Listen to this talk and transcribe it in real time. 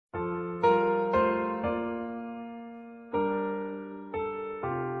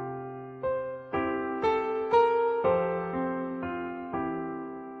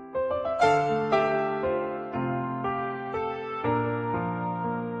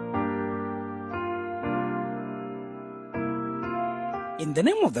In the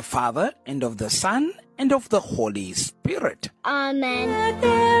name of the Father, and of the Son, and of the Holy Spirit. Amen. Let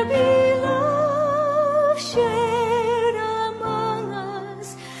there be love shared among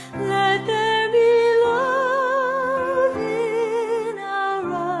us. Let there be love in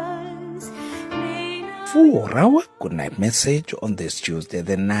our eyes. For our Goodnight message on this Tuesday,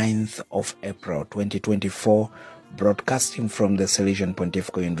 the 9th of April 2024, broadcasting from the Salesian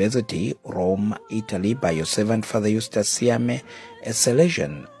Pontifical University, Rome, Italy, by your servant Father Eustace Siame, a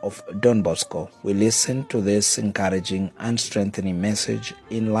salesian of Don Bosco, we listen to this encouraging and strengthening message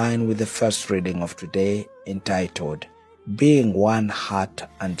in line with the first reading of today, entitled, Being One Heart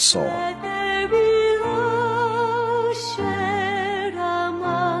and Soul. Let there be love shared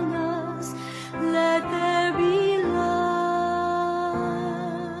among us. Let there be love.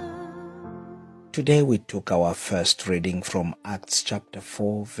 Today we took our first reading from Acts chapter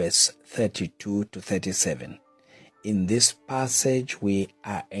 4, verse 32 to 37. In this passage, we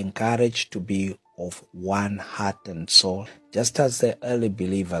are encouraged to be of one heart and soul, just as the early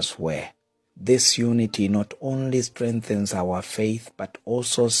believers were. This unity not only strengthens our faith, but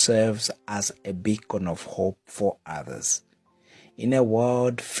also serves as a beacon of hope for others. In a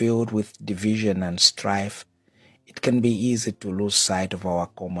world filled with division and strife, it can be easy to lose sight of our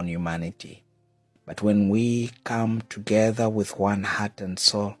common humanity. But when we come together with one heart and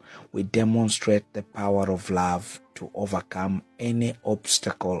soul, we demonstrate the power of love to overcome any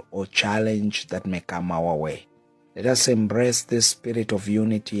obstacle or challenge that may come our way. Let us embrace this spirit of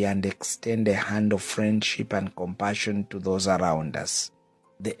unity and extend a hand of friendship and compassion to those around us.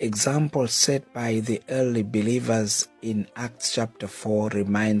 The example set by the early believers in Acts chapter 4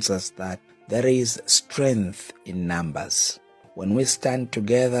 reminds us that there is strength in numbers. When we stand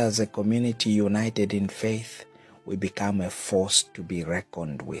together as a community united in faith, we become a force to be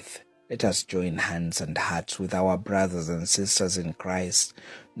reckoned with. Let us join hands and hearts with our brothers and sisters in Christ,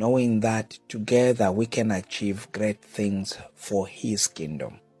 knowing that together we can achieve great things for His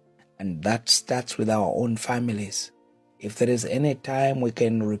kingdom. And that starts with our own families. If there is any time we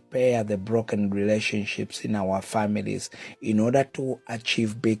can repair the broken relationships in our families in order to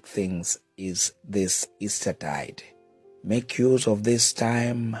achieve big things, is this Eastertide. Make use of this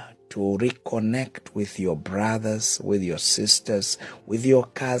time to reconnect with your brothers, with your sisters, with your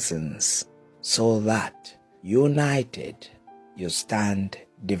cousins, so that united you stand,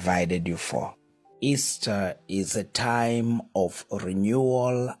 divided you fall. Easter is a time of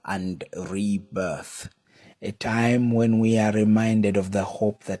renewal and rebirth, a time when we are reminded of the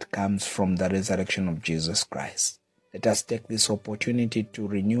hope that comes from the resurrection of Jesus Christ. Let us take this opportunity to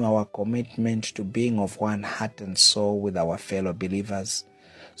renew our commitment to being of one heart and soul with our fellow believers,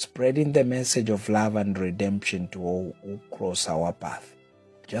 spreading the message of love and redemption to all who cross our path.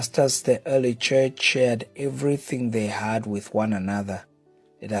 Just as the early church shared everything they had with one another,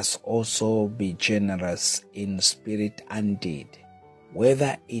 let us also be generous in spirit and deed,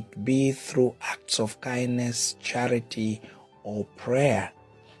 whether it be through acts of kindness, charity, or prayer.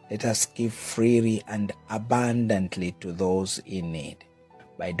 Let us give freely and abundantly to those in need.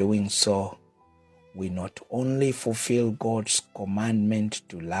 By doing so, we not only fulfill God's commandment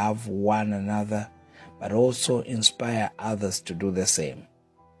to love one another, but also inspire others to do the same.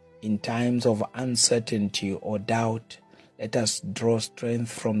 In times of uncertainty or doubt, let us draw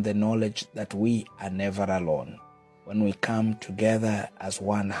strength from the knowledge that we are never alone. When we come together as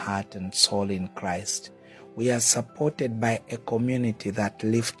one heart and soul in Christ, we are supported by a community that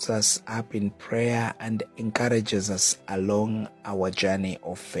lifts us up in prayer and encourages us along our journey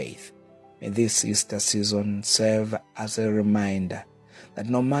of faith. May this Easter season serve as a reminder that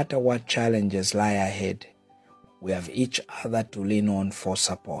no matter what challenges lie ahead, we have each other to lean on for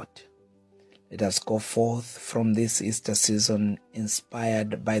support. Let us go forth from this Easter season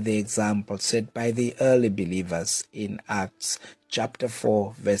inspired by the example set by the early believers in Acts chapter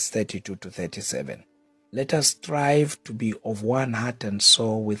 4, verse 32 to 37. Let us strive to be of one heart and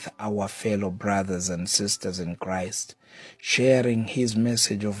soul with our fellow brothers and sisters in Christ, sharing His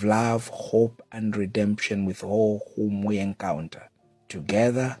message of love, hope, and redemption with all whom we encounter.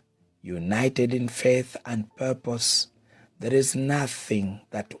 Together, united in faith and purpose, there is nothing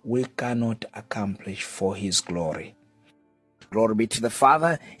that we cannot accomplish for His glory. Glory be to the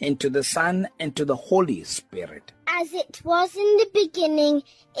Father, and to the Son, and to the Holy Spirit. As it was in the beginning,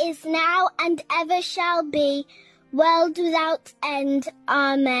 is now, and ever shall be, world without end.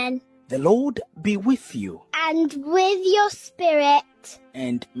 Amen. The Lord be with you. And with your spirit.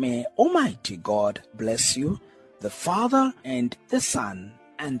 And may Almighty God bless you, the Father, and the Son,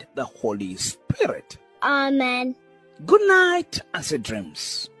 and the Holy Spirit. Amen. Good night, and sweet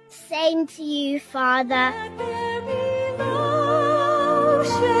dreams. Same to you, Father.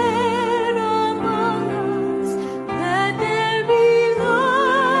 świat.